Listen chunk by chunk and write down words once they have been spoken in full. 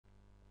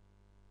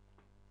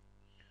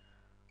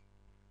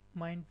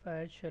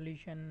Mindfire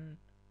solution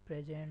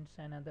presents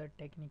another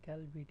technical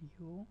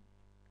video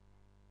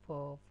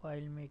for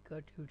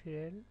FileMaker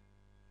tutorial.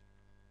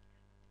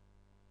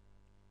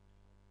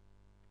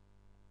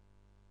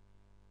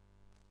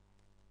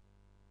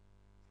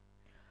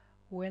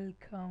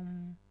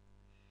 Welcome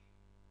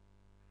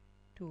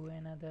to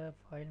another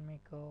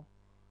FileMaker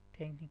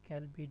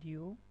technical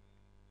video.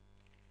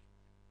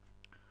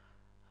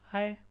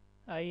 Hi,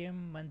 I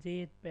am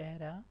Manjit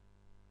Behera.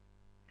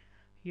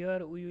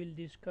 Here we will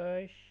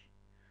discuss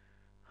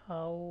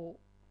how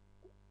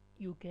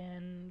you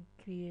can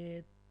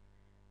create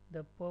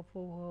the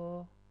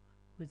Popover,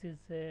 which is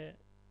a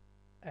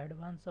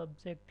advanced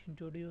object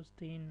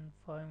introduced in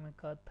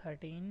FileMaker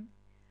 13.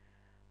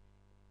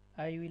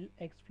 I will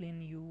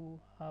explain you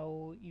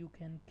how you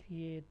can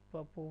create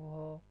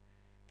Popover,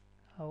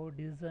 how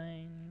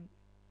design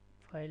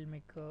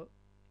FileMaker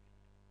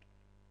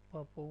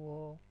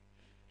Popover,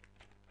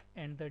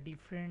 and the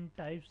different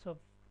types of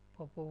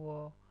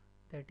Popover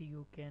that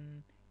you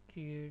can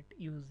create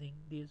using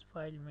this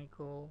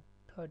FileMaker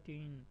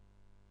 13.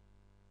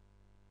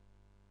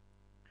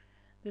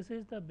 This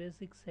is the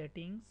basic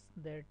settings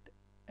that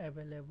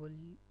available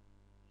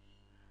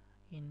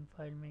in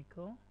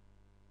FileMaker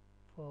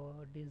for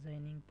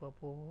designing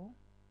Popover.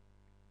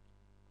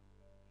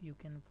 You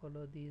can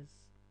follow these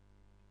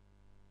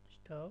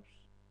stuffs,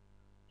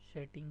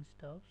 setting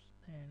stuffs,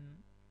 and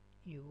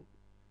you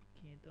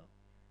get the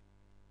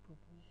Popover.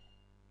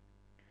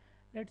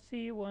 Let's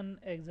see one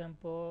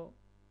example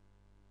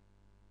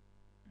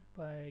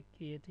by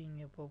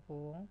creating a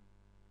Popover.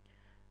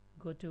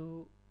 Go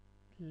to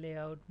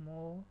layout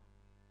mode.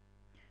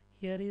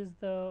 Here is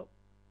the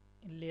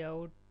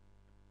layout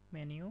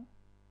menu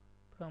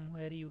from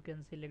where you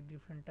can select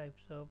different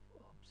types of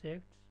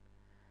objects.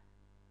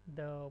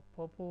 The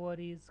Popover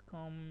is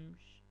comes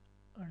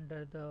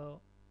under the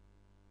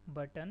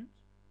buttons.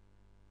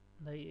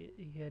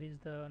 Here is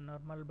the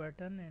normal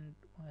button and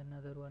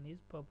another one is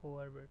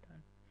Popover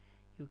button.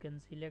 You can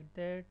select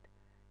that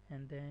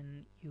and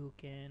then you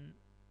can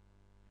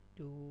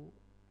do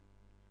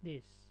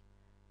this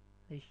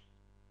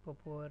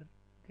Popover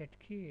get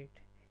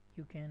create.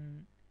 You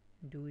can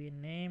do a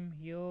name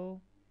here,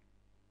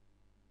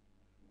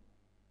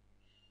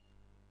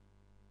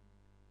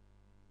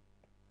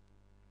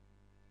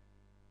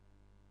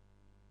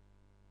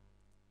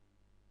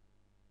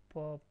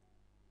 pop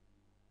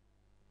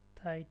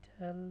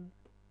title.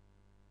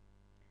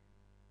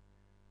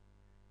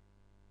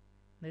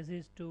 This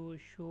is to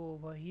show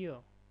over here.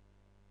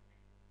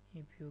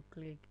 If you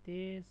click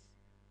this,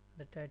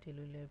 the title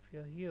will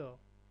appear here.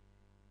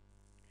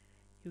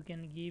 You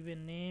can give a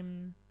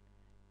name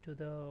to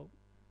the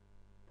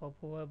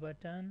Popover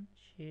button,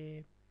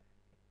 shape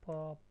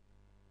pop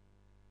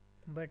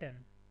button,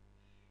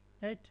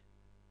 right?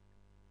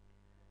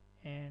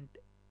 And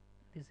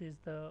this is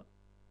the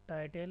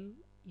title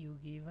you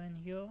given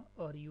here,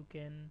 or you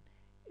can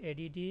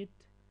edit it.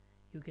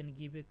 You can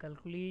give a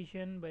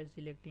calculation by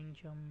selecting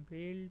some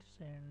fields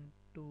and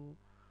do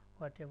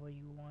whatever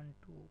you want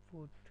to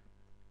put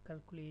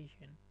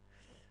calculation.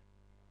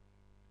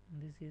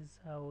 This is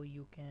how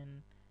you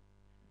can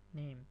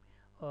name,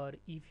 or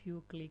if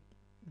you click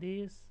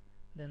this,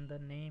 then the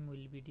name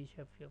will be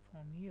disappear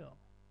from here.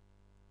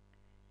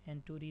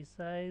 And to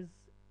resize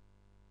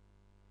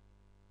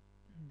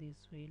this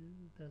will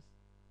thus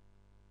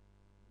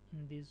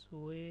in this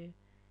way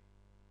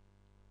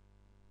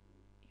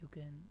you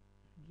can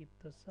give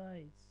the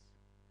size.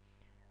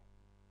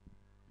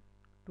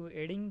 To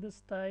adding the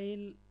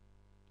style,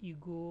 you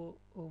go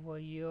over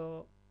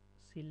here,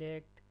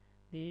 select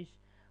this.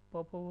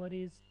 Popover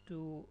is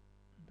to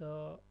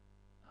the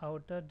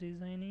outer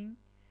designing,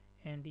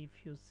 and if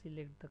you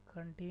select the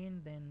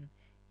content, then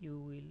you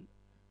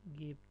will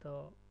give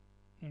the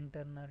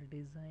internal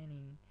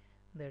designing,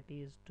 that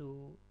is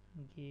to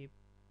give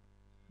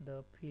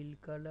the fill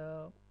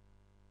color,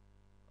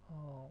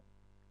 or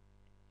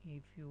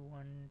if you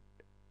want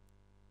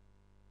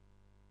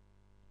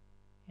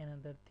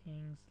another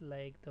things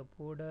like the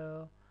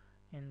border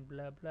and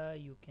blah blah,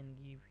 you can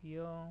give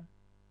here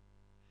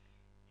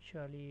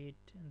solid,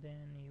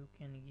 then you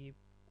can give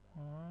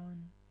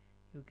one.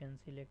 You can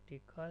select a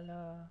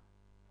color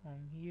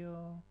from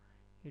here,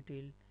 it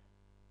will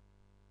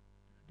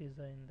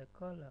design the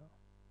color.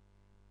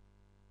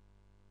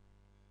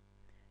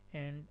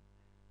 And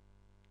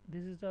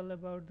this is all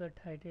about the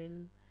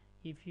title.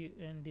 If you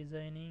in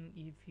designing,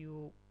 if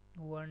you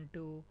want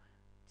to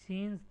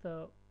change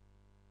the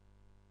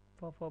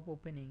pop-up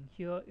opening,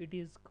 here it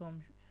is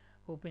come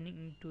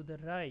opening to the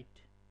right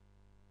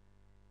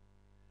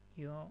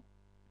here.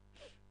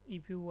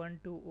 If you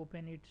want to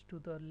open it to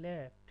the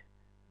left,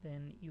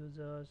 then you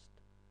just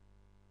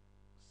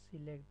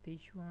select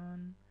this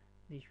one,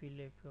 this will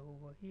appear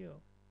over here.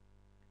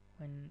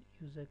 When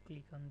user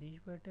click on this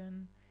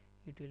button,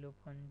 it will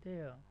open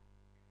there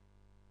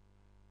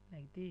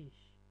like this.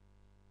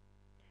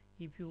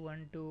 If you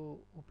want to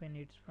open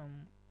it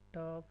from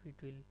top, it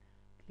will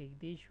click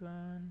this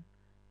one,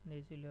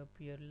 this will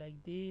appear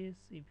like this.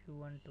 If you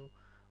want to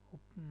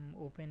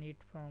open it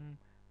from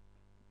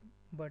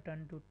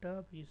button to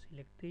top, you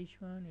select this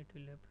one, it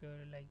will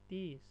appear like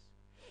this.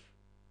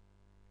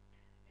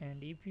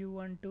 And if you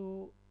want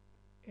to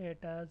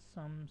attach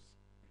some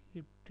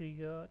script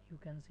trigger, you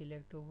can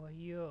select over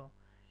here,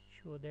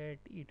 so that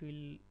it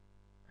will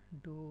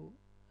do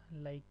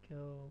like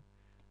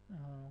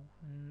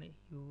when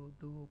you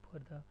do for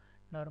the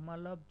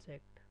normal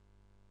object.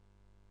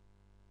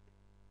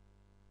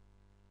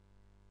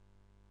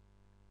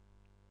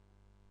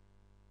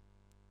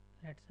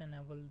 Let's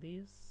enable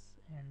this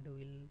and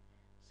we'll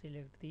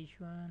select this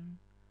one,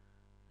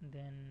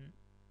 then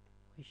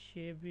we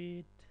save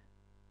it,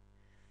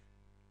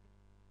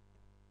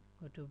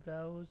 go to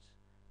browse.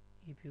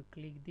 If you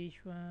click this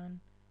one,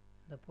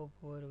 the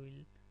popover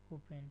will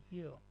open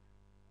here.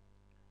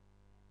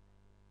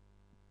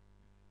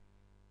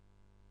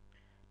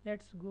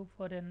 Let's go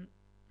for a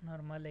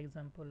normal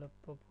example of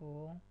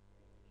popover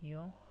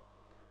here.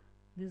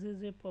 This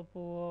is a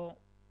popover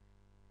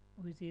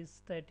which is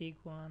static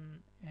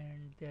one,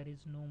 and there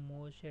is no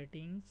more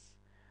settings,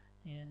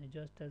 and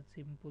just a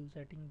simple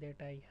setting that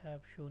I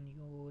have shown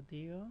you over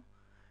there.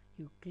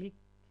 You click,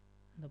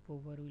 the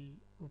popover will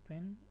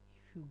open.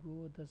 If you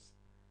go the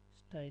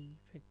style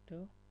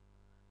factor,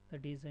 the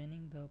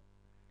designing, the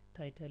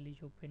title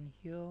is open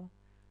here,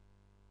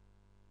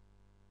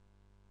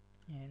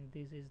 and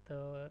this is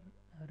the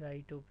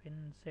right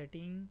open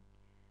setting.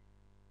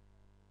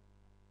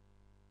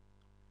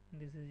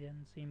 This is a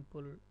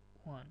simple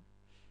one.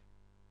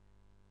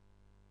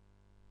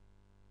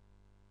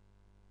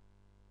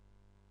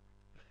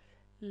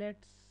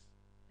 Let's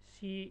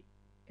see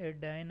a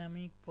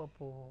dynamic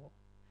popover.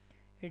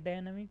 A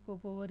dynamic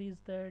popover is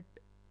that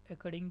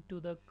according to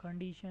the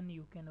condition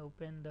you can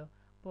open the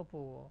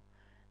popover,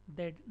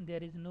 that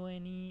there is no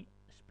any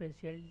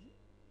special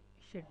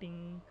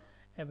setting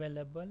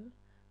available.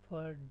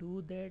 For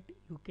do that,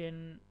 you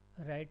can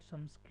write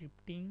some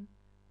scripting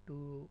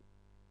to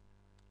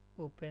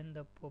open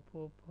the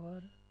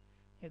popover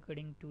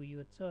according to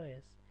your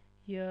choice.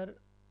 Here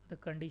the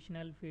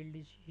conditional field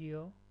is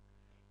here.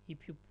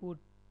 If you put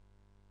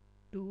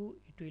 2,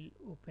 it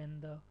will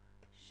open the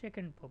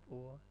second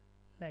popover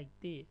like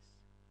this.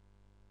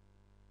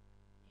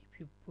 If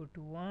you put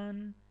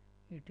 1,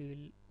 it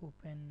will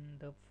open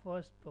the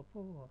first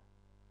popover.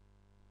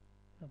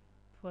 The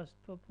first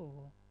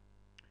popover.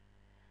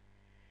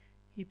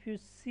 If you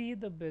see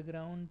the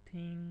background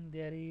thing,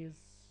 there is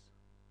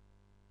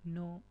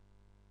no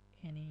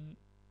any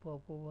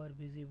popover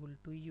visible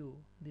to you.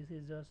 This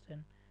is just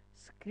an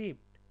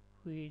script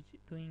which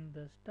doing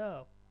the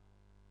stuff.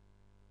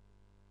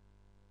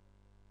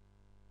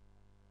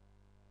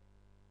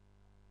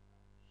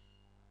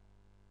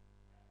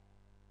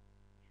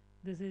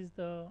 This is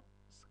the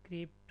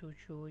script to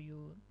show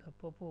you the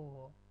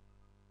popover.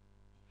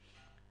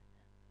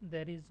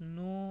 There is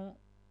no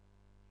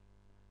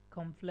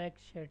complex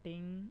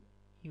setting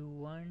you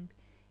want,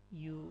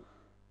 you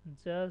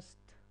just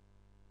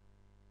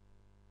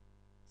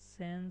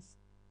sense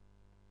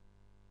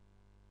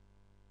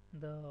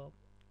the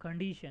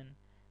condition.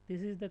 This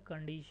is the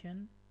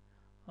condition.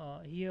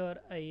 Here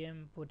I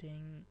am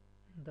putting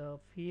the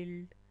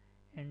field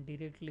and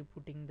directly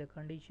putting the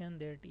condition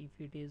that if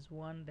it is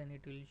 1, then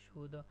it will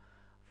show the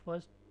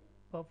first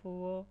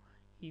popover.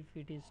 If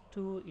it is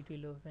 2, it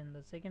will open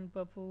the second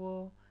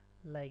popover,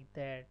 like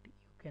that. You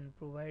can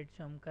provide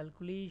some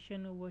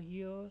calculation over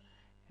here,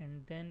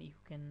 and then you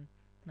can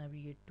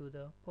navigate to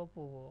the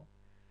popover.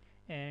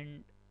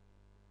 And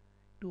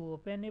to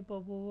open a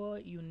popover,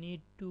 you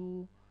need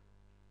to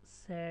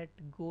set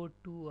go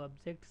to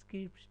object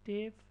script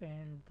step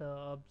and the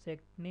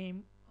object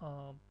name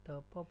of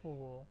the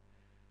popover,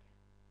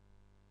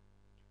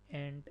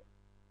 and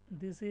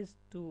this is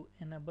to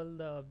enable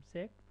the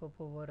object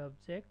popover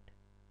object.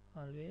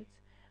 Always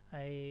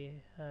I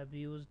have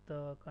used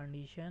the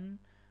condition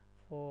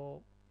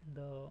for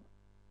the,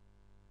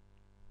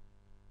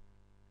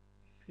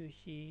 if you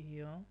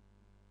see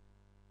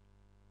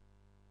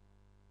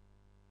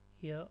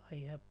here I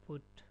have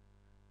put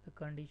the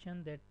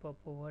condition that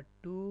popover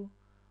 2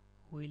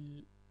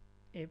 will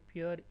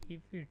appear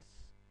if it's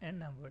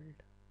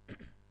enabled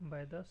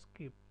by the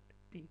script.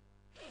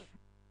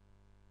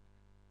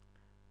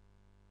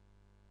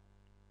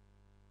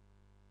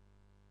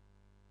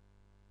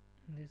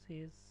 This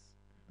is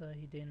the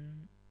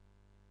hidden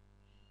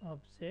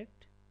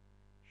object,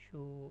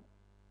 so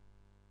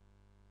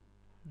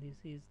this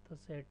is the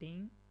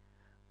setting.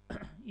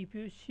 If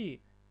you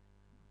see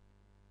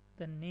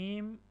the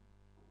name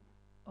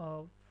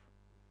of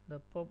the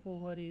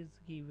popover is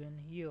given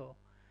here,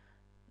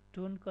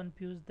 don't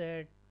confuse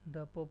that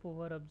the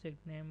popover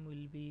object name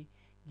will be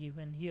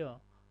given here,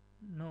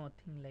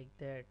 nothing like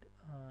that.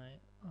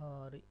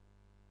 Or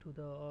to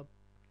the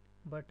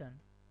button,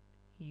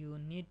 you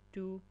need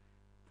to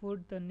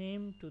put the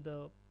name to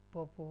the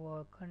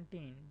popover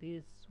contain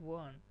this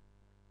one,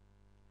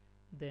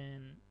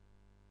 then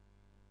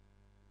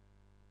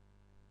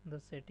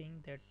the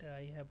setting that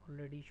I have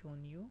already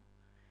shown you.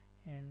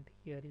 And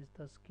here is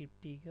the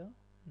script trigger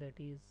that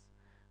is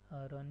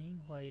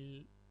running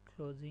while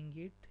closing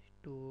it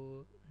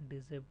to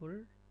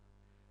disable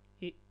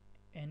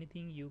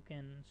anything you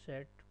can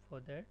set for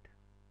that,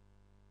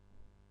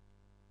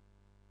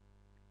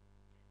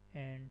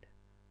 and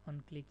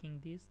on clicking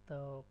this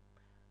the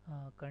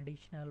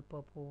conditional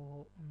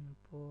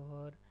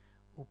popover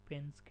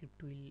open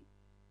script will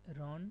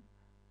run,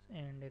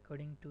 and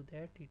according to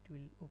that it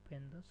will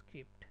open the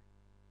script.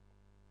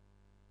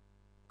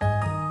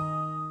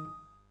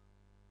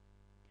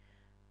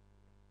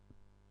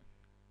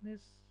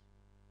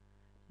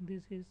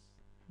 This is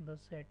the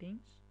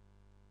settings.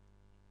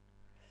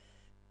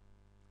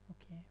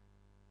 Okay,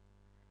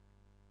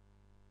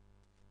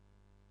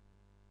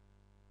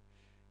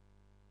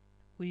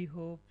 we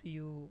hope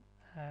you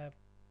have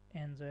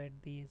enjoyed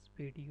this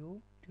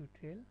video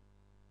tutorial.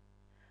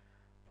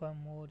 For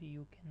more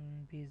you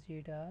can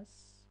visit us.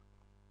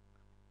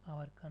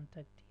 Our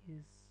contact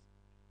is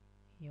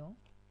here,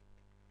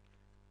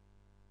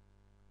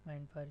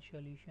 Mindfire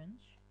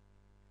Solutions,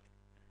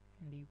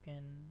 and you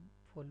can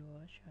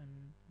follow us on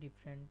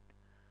different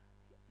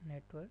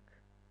network.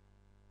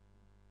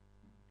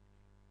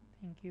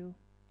 Thank you.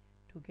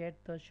 To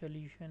get the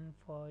solution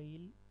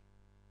file,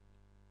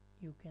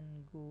 you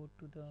can go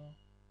to the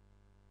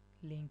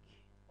link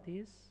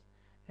this,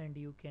 and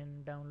you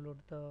can download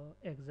the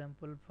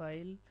example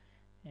file,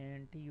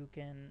 and you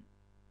can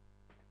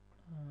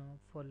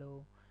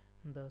follow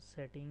the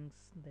settings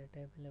that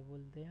are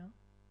available there.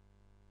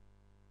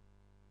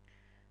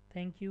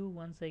 Thank you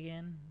once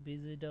again.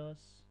 Visit us.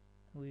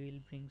 We will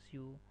brings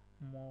you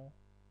more.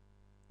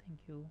 Thank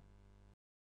you.